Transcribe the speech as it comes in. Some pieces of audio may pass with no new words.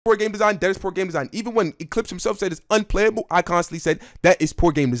poor game design, that is poor game design. Even when Eclipse himself said it's unplayable, I constantly said that is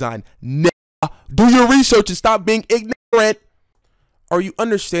poor game design. Do your research and stop being ignorant. Are you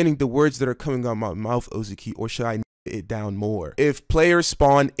understanding the words that are coming out of my mouth, Osykuu, or should I narrow it down more? If players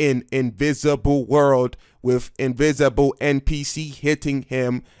spawn in invisible world with invisible NPC hitting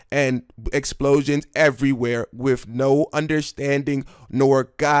him and explosions everywhere with no understanding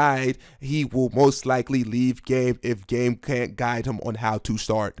nor guide, he will most likely leave game if game can't guide him on how to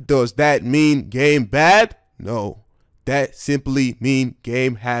start. Does that mean game bad? No. That simply mean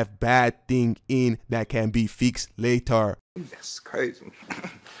game have bad thing in that can be fixed later. That's crazy.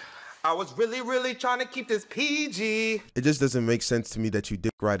 I was really trying to keep this PG. It just doesn't make sense to me that you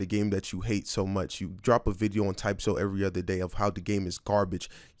dick ride a game that you hate so much. You drop a video on TypeSo every other day of how the game is garbage.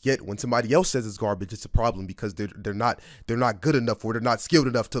 Yet when somebody else says it's garbage, it's a problem because they're not good enough or they're not skilled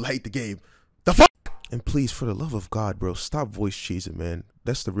enough to hate the game. The fuck? And please, for the love of God, bro, stop voice cheesing, man.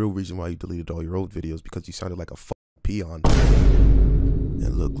 That's the real reason why you deleted all your old videos, because you sounded like a fucking peon.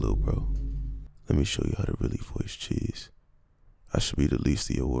 And look, little bro, let me show you how to really voice cheese. I should be the least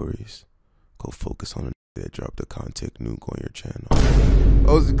of your worries. Go focus on the that dropped the content nuke on your channel.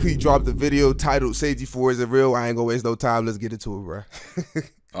 Osykuu dropped the video titled Sagey 4 Is It Real? I ain't gonna waste no time. Let's get into it, bro.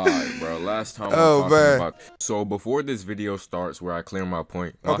 Alright, bro. Last time so before this video starts where I clear my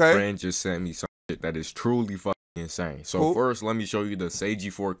point, my friend just sent me some shit that is truly fucking insane. So first, let me show you the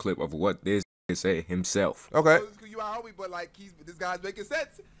Sagey 4 clip of what this said himself. Okay. You our homie, but like this guy's making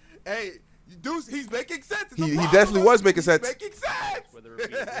sense. Hey. Dude, he's making sense. He definitely was making sense. Making sense. Whether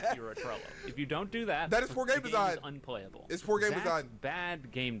it be with you or a Trello. If you don't do that, that is poor game design. Is unplayable. It's poor game design.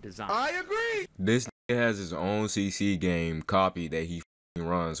 Bad game design. I agree. This has his own CC game copy that he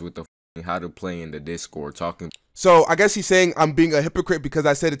runs with the how to play in the Discord talking. So I guess he's saying I'm being a hypocrite because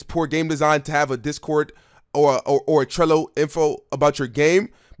I said it's poor game design to have a Discord or a Trello info about your game.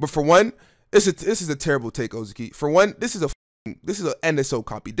 But for one, this is a terrible take, Osykuu. For one, this is an NSO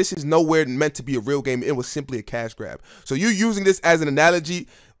copy. This is nowhere meant to be a real game. It was simply a cash grab. So you're using this as an analogy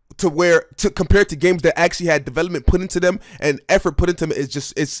to compare to games that actually had development put into them and effort put into them is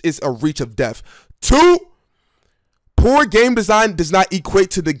just it's a reach of death. Two, poor game design does not equate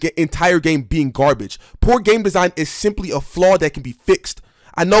to the entire game being garbage. Poor game design is simply a flaw that can be fixed.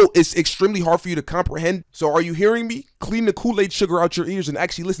 I know it's extremely hard for you to comprehend. So are you hearing me? Clean the Kool-Aid sugar out your ears and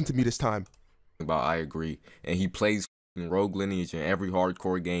actually listen to me this time. I agree. And he plays Rogue Lineage in every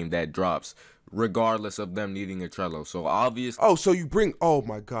hardcore game that drops, regardless of them needing a Trello. So obviously, so you bring, oh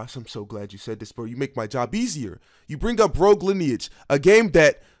my gosh, I'm so glad you said this, bro. You make my job easier. You bring up Rogue Lineage, a game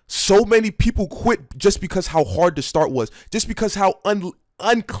that so many people quit just because how hard the start was, just because how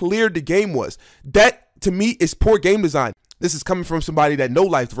unclear the game was. That to me is poor game design. This is coming from somebody that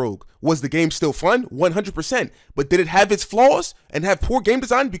no-lifed Rogue. Was the game still fun? 100%. But did it have its flaws and have poor game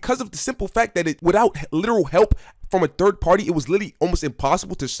design because of the simple fact that without literal help from a third party, it was literally almost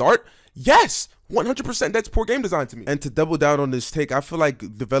impossible to start? Yes, 100%. That's poor game design to me. And to double down on this take, I feel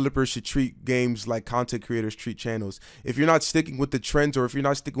like developers should treat games like content creators treat channels. If you're not sticking with the trends or if you're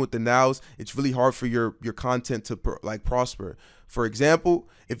not sticking with the nows, it's really hard for your content to prosper. For example,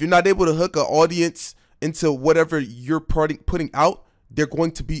 if you're not able to hook an audience into whatever you're putting out, they're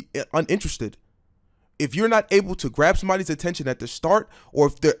going to be uninterested. If you're not able to grab somebody's attention at the start, or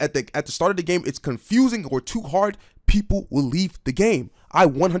if they're at the start of the game, it's confusing or too hard, people will leave the game. I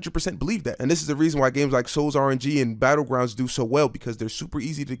 100% believe that. And this is the reason why games like Souls RNG and Battlegrounds do so well, because they're super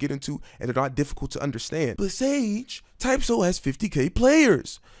easy to get into and they're not difficult to understand. But Sage, TypeSo has 50K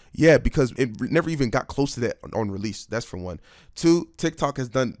players. Yeah, because it never even got close to that on release. That's for one. Two, TikTok has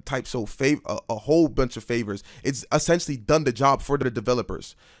done TypeSo a whole bunch of favors. It's essentially done the job for the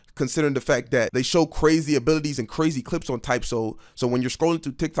developers, considering the fact that they show crazy abilities and crazy clips on TypeSo. So when you're scrolling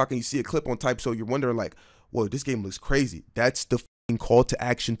through TikTok and you see a clip on TypeSo, you're wondering like, whoa, this game looks crazy. That's the call to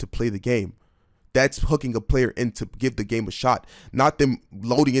action to play the game. That's hooking a player in to give the game a shot, not them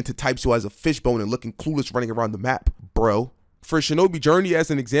loading into TypeSo as a fishbone and looking clueless running around the map, bro. For Shinobi Journey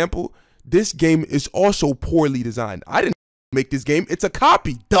as an example, this game is also poorly designed. I didn't make this game. It's a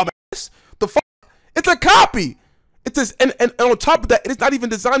copy, dumbass. The fuck? It's a copy. It's and on top of that, it's not even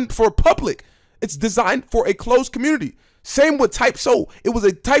designed for a public. It's designed for a closed community. Same with TypeSo. It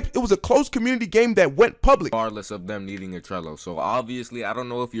was a closed community game that went public. Regardless of them needing a Trello. So obviously, I don't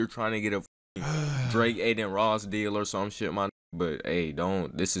know if you're trying to get a Drake, Aiden Ross deal or some shit, man. But hey,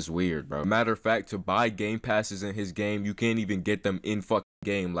 this is weird, bro. Matter of fact, to buy game passes in his game, you can't even get them in fucking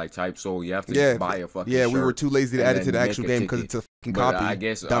game like TypeSo. You have to buy a fucking shirt. We were too lazy to add it to the actual game because it's a fucking copy. I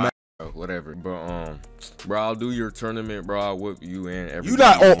guess whatever. But bro, I'll do your tournament, bro. I'll whoop you and everything. You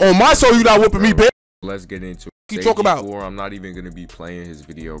not on my soul, you not whooping me, bitch. Let's get into it. you talking about? I'm not even gonna be playing his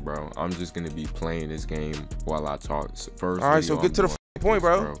video, bro. I'm just gonna be playing this game while I talk. First, all right, so get to the point,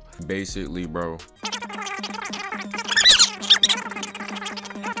 bro. Basically, bro.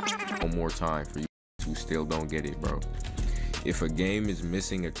 One more time for you who still don't get it, bro. If a game is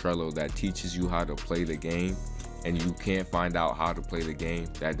missing a Trello that teaches you how to play the game, and you can't find out how to play the game,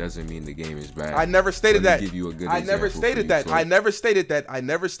 that doesn't mean the game is bad. I never stated that. Give you a good I never stated that. I never stated that. I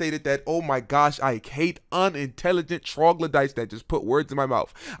never stated that. Oh my gosh, I hate unintelligent troglodytes that just put words in my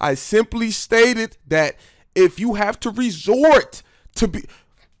mouth. I simply stated that if you have to resort to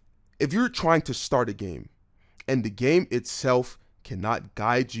if you're trying to start a game and the game itself cannot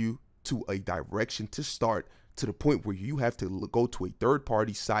guide you to a direction to start to the point where you have to go to a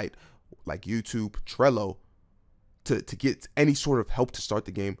third-party site like YouTube, Trello, to get any sort of help to start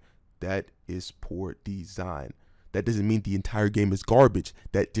the game, that is poor design. That doesn't mean the entire game is garbage.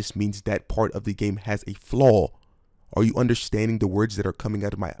 That just means that part of the game has a flaw. Are you understanding the words that are coming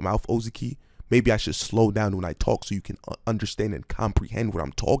out of my mouth, Osykuu? Maybe I should slow down when I talk so you can understand and comprehend what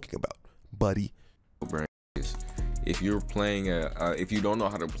I'm talking about, buddy. If you're playing if you don't know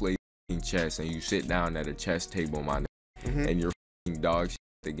how to play chess and you sit down at a chess table, my nigga, and you're dog shit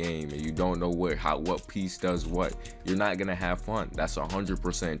the game and you don't know what piece does what, you're not gonna have fun. That's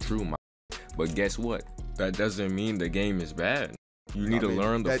 100% true, my. But guess what? That doesn't mean the game is bad. You need to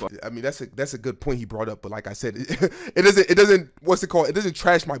learn the. I mean, that's a good point he brought up. But like I said, it doesn't what's it called? It doesn't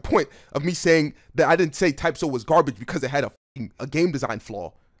trash my point of me saying that I didn't say Type So was garbage because it had a game design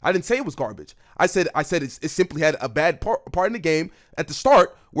flaw. I didn't say it was garbage. I said it simply had a bad part in the game at the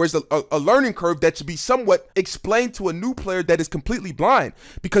start, whereas a learning curve that should be somewhat explained to a new player that is completely blind.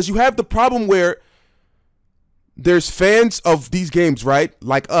 Because you have the problem where there's fans of these games, right?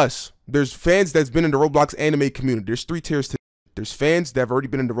 Like us. There's fans that's been in the Roblox anime community. There's 3 tiers to. There's fans that have already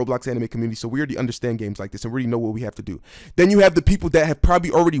been in the Roblox anime community, so we already understand games like this and we already know what we have to do. Then you have the people that have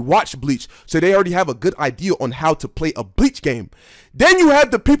probably already watched Bleach, so they already have a good idea on how to play a Bleach game. Then you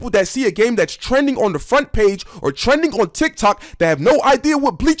have the people that see a game that's trending on the front page or trending on TikTok that have no idea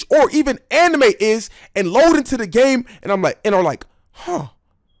what Bleach or even anime is and load into the game and are like, huh,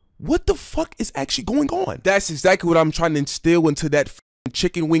 what the fuck is actually going on? That's exactly what I'm trying to instill into that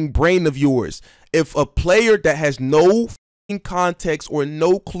chicken wing brain of yours. If a player that has no context or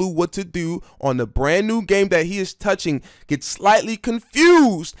no clue what to do on a brand new game that he is touching gets slightly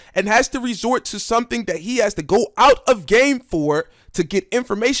confused and has to resort to something that he has to go out of game for to get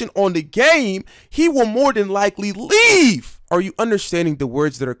information on the game, he will more than likely leave. Are you understanding the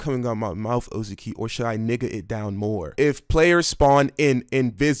words that are coming out of my mouth, Osykuu, or should I nigga it down more? If players spawn in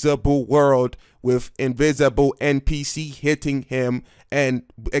invisible world with invisible NPC hitting him and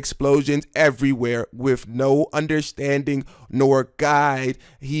explosions everywhere with no understanding nor guide,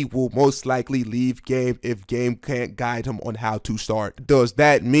 he will most likely leave game if game can't guide him on how to start. Does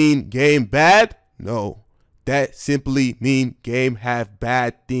that mean game bad? No. That simply mean game have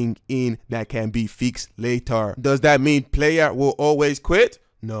bad thing in that can be fixed later. Does that mean player will always quit?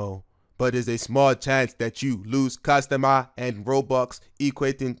 No. But there's a small chance that you lose customer and Robux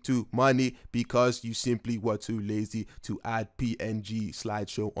equating to money because you simply were too lazy to add PNG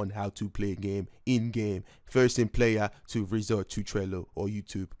slideshow on how to play game in-game. First in player to resort to Trello or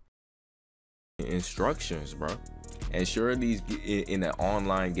YouTube. Instructions, bro. And sure, these in an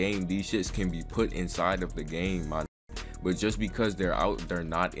online game, these shits can be put inside of the game, man. But just because they're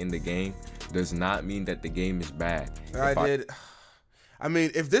not in the game does not mean that the game is bad. I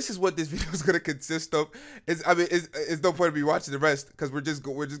mean, if this is what this video is gonna consist of, it's no point in me watching the rest because we're just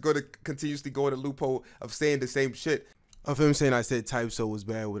going to continuously go in a loophole of saying the same shit. Of him saying I said Type So was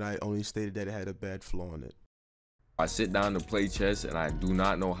bad when I only stated that it had a bad flaw in it. I sit down to play chess and I do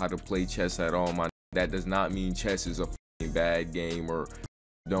not know how to play chess at all, man. That does not mean chess is a bad game or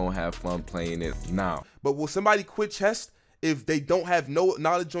don't have fun playing it now. But will somebody quit chess if they don't have no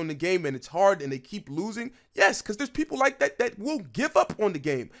knowledge on the game and it's hard and they keep losing? Yes, because there's people like that that will give up on the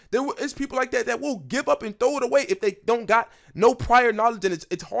game. There is people like that that will give up and throw it away if they don't got no prior knowledge and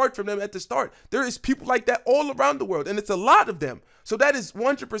it's hard for them at the start. There is people like that all around the world and it's a lot of them. So that is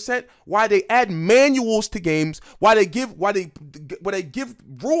 100% why they add manuals to games, why they give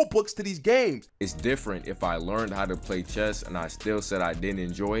rule books to these games. It's different if I learned how to play chess and I still said I didn't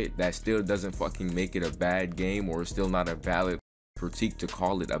enjoy it. That still doesn't fucking make it a bad game or still not a valid critique to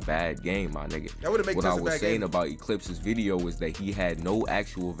call it a bad game, my nigga. That wouldn't make what sense. I was saying about Eclipse's video was that he had no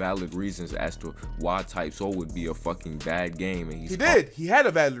actual valid reasons as to why Type So would be a fucking bad game, and he had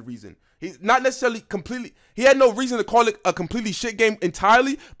a valid reason. He's not necessarily completely. He had no reason to call it a completely shit game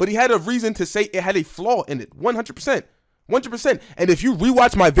entirely, but he had a reason to say it had a flaw in it. 100%. 100%. And if you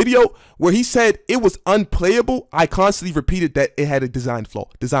rewatch my video where he said it was unplayable, I constantly repeated that it had a design flaw.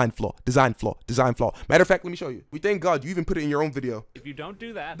 Matter of fact, let me show you. We thank God you even put it in your own video. If you don't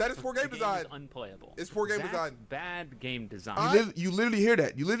do that, That is poor game design. Is unplayable. It's poor game That's design. bad game design. You literally hear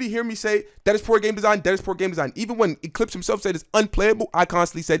that. You literally hear me say that is poor game design. That is poor game design. Even when Eclipse himself said it's unplayable, I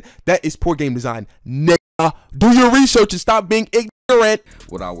constantly said that is poor game design. Nigga, do your research and stop being ignorant.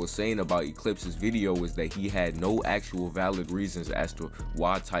 What I was saying about Eclipse's video was that he had no actual valid reasons as to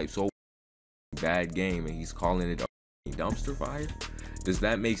why type so bad game, and he's calling it a dumpster fire. Does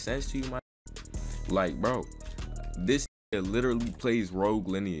that make sense to you, man? Like, bro, this literally plays Rogue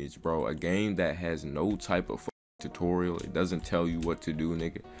Lineage, bro, a game that has no type of tutorial. It doesn't tell you what to do,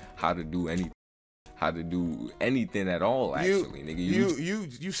 nigga, how to do anything at all, actually,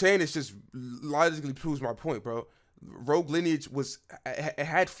 nigga. You saying it's just logically proves my point, bro. Rogue Lineage it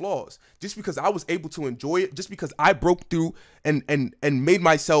had flaws. Just because I was able to enjoy it, just because I broke through and made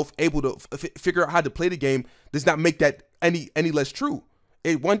myself able to figure out how to play the game, does not make that any less true.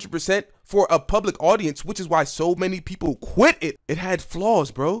 It 100% for a public audience, which is why so many people quit it. It had flaws,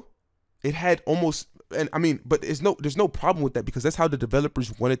 bro. It had almost, and I mean, but there's no problem with that, because that's how the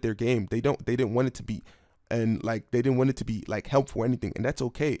developers wanted their game. They didn't want it to be, and like they didn't want it to be like helpful or anything, and that's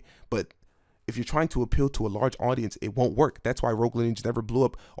okay. But if you're trying to appeal to a large audience, it won't work. That's why Rogue Lineage never blew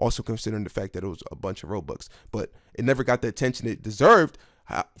up, also considering the fact that it was a bunch of Robux. But it never got the attention it deserved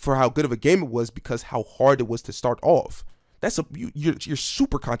for how good of a game it was, because how hard it was to start off. You're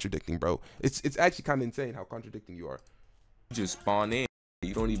super contradicting, bro. It's actually kind of insane how contradicting you are. You just spawn in.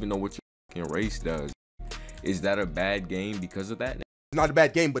 You don't even know what your fucking race does. Is that a bad game because of that? It's not a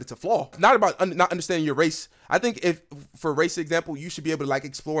bad game, but it's a flaw. It's not about not understanding your race. I think if for race example, you should be able to like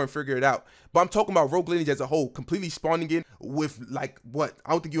explore and figure it out. But I'm talking about Rogue Lineage as a whole, completely spawning in with like what?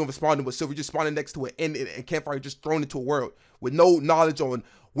 I don't think you ever spawned in with silver, just spawning next to it and campfire, just thrown into a world with no knowledge on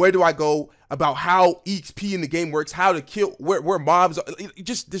where do I go, about how XP in the game works, how to kill, where mobs are.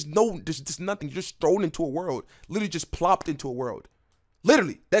 There's nothing. You're just thrown into a world, literally just plopped into a world.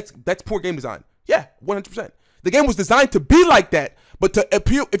 Literally, that's poor game design. Yeah, 100%. The game was designed to be like that, but to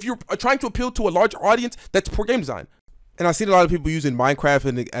appeal, if you're trying to appeal to a larger audience, that's poor game design. And I've seen a lot of people using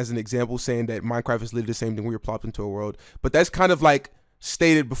Minecraft as an example, saying that Minecraft is literally the same thing where you're plopped into a world. But that's kind of like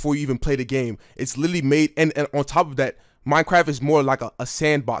stated before you even play the game. It's literally made, and on top of that, Minecraft is more like a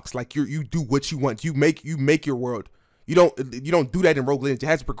sandbox. Like you do what you want. You make your world. You don't do that in Rogue Lineage. It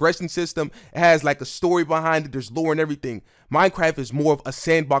has a progression system. It has like a story behind it. There's lore and everything. Minecraft is more of a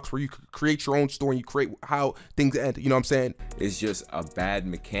sandbox where you create your own story and you create how things end. You know what I'm saying? It's just a bad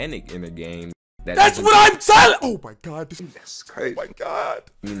mechanic in a game. That's what I'm telling. Oh my God, this is crazy. Oh my God.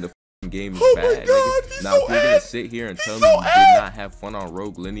 I mean, the game is oh bad. My God, he's now, so if you're gonna sit here and tell me you did not have fun on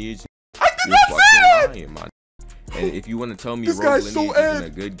Rogue Lineage, I did you're not say fucking lying, man. And if you want to tell me This Rogue guy's Lineage so isn't a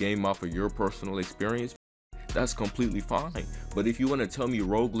good game off of your personal experience, that's completely fine. But if you want to tell me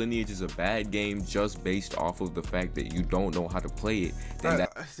Rogue Lineage is a bad game just based off of the fact that you don't know how to play it, then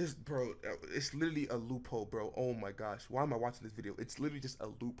bro, it's literally a loophole, bro. Oh my gosh, why am I watching this video? It's literally just a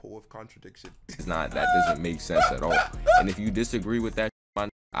loophole of contradiction. that doesn't make sense at all. And if you disagree with that, man,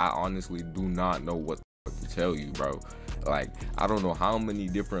 I honestly do not know what to tell you, bro. Like, I don't know how many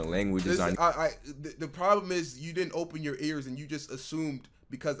different languages the problem is you didn't open your ears and you just assumed,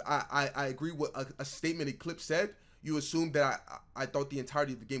 because I agree with a statement Eclipse said, you assumed that I thought the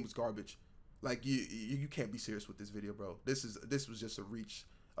entirety of the game was garbage. Like you can't be serious with this video, bro. This was just a reach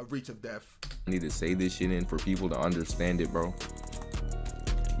of death. I need to say this shit in for people to understand it, bro.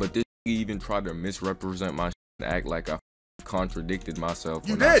 But this even tried to misrepresent my shit and act like I contradicted myself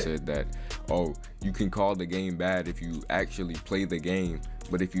when I said that, oh, you can call the game bad if you actually play the game,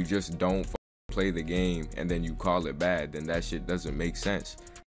 but if you just don't play the game and then you call it bad, then that shit doesn't make sense.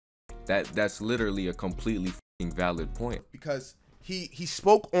 That's literally a completely valid point, because he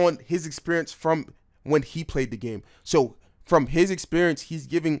spoke on his experience from when he played the game. So from his experience, he's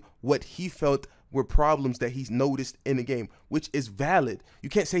giving what he felt were problems that he's noticed in the game, which is valid. You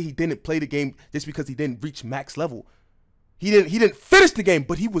can't say he didn't play the game just because he didn't reach max level. He didn't finish the game,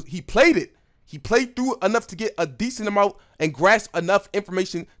 but he played it. He played through enough to get a decent amount and grasp enough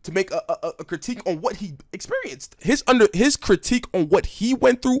information to make a critique on what he experienced. His critique on what he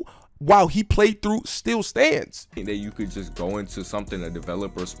went through while he played through still stands. That you could just go into something a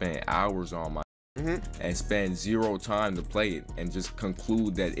developer spent hours on, and spend zero time to play it and just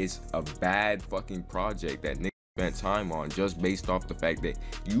conclude that it's a bad fucking project that nigga spent time on just based off the fact that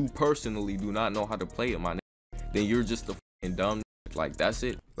you personally do not know how to play it, my nigga. Then you're just a fucking dumb. Like, that's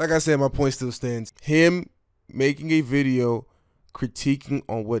it. Like I said, my point still stands. Him making a video critiquing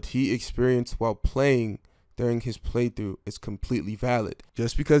on what he experienced while playing during his playthrough is completely valid.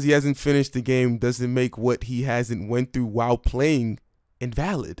 Just because he hasn't finished the game doesn't make what he hasn't went through while playing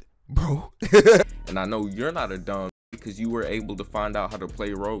invalid, bro. And I know you're not a dumb because you were able to find out how to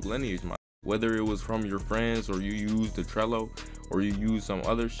play Rogue Lineage, man. Whether it was from your friends or you used the Trello or you used some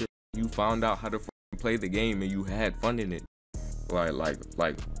other shit, you found out how to play the game and you had fun in it. Like.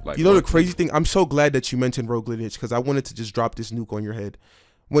 You know the crazy thing? I'm so glad that you mentioned Rogue Lineage because I wanted to just drop this nuke on your head.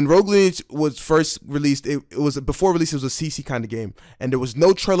 When Rogue Lineage was first released, it was before release. It was a CC kind of game, and there was no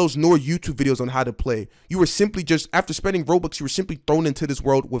Trellos nor YouTube videos on how to play. You were simply just after spending Robux, you were simply thrown into this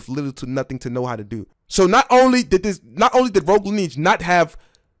world with little to nothing to know how to do. So not only did Rogue Lineage not have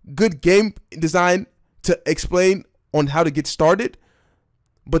good game design to explain on how to get started,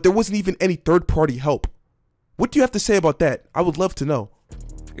 but there wasn't even any third-party help. What do you have to say about that? I would love to know.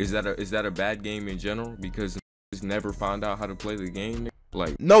 Is that a bad game in general because it's never found out how to play the game?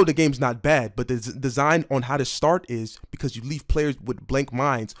 Like, no, the game's not bad, but the design on how to start is because you leave players with blank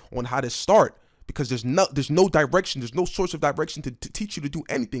minds on how to start because there's no direction, there's no source of direction to teach you to do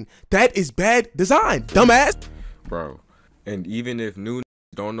anything. That is bad design, dumbass. Bro, and even if new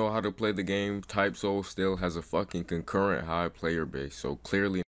don't know how to play the game, Type Soul still has a fucking concurrent high player base. So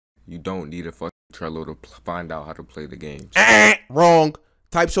clearly, you don't need a fucking Trello to find out how to play the game. Wrong.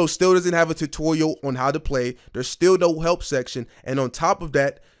 Type Soul still doesn't have a tutorial on how to play. There's still no help section. And on top of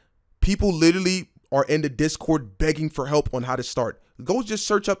that, people literally are in the Discord begging for help on how to start. Go just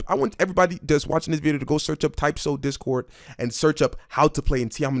search up. I want everybody that's watching this video to go search up Type Soul Discord and search up how to play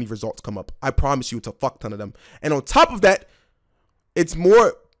and see how many results come up. I promise you it's a fuck ton of them. And on top of that, it's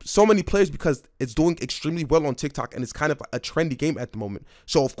so many players because it's doing extremely well on TikTok and it's kind of a trendy game at the moment.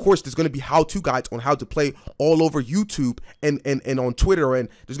 So of course there's going to be how-to guides on how to play all over YouTube and on Twitter, and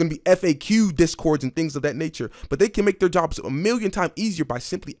there's going to be FAQ discords and things of that nature. But they can make their jobs a million times easier by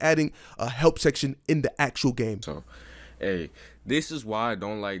simply adding a help section in the actual game. So, hey, this is why I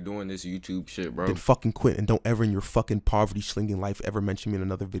don't like doing this YouTube shit, bro. Then fucking quit and don't ever in your fucking poverty slinging life ever mention me in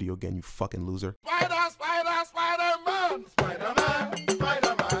another video again, you fucking loser.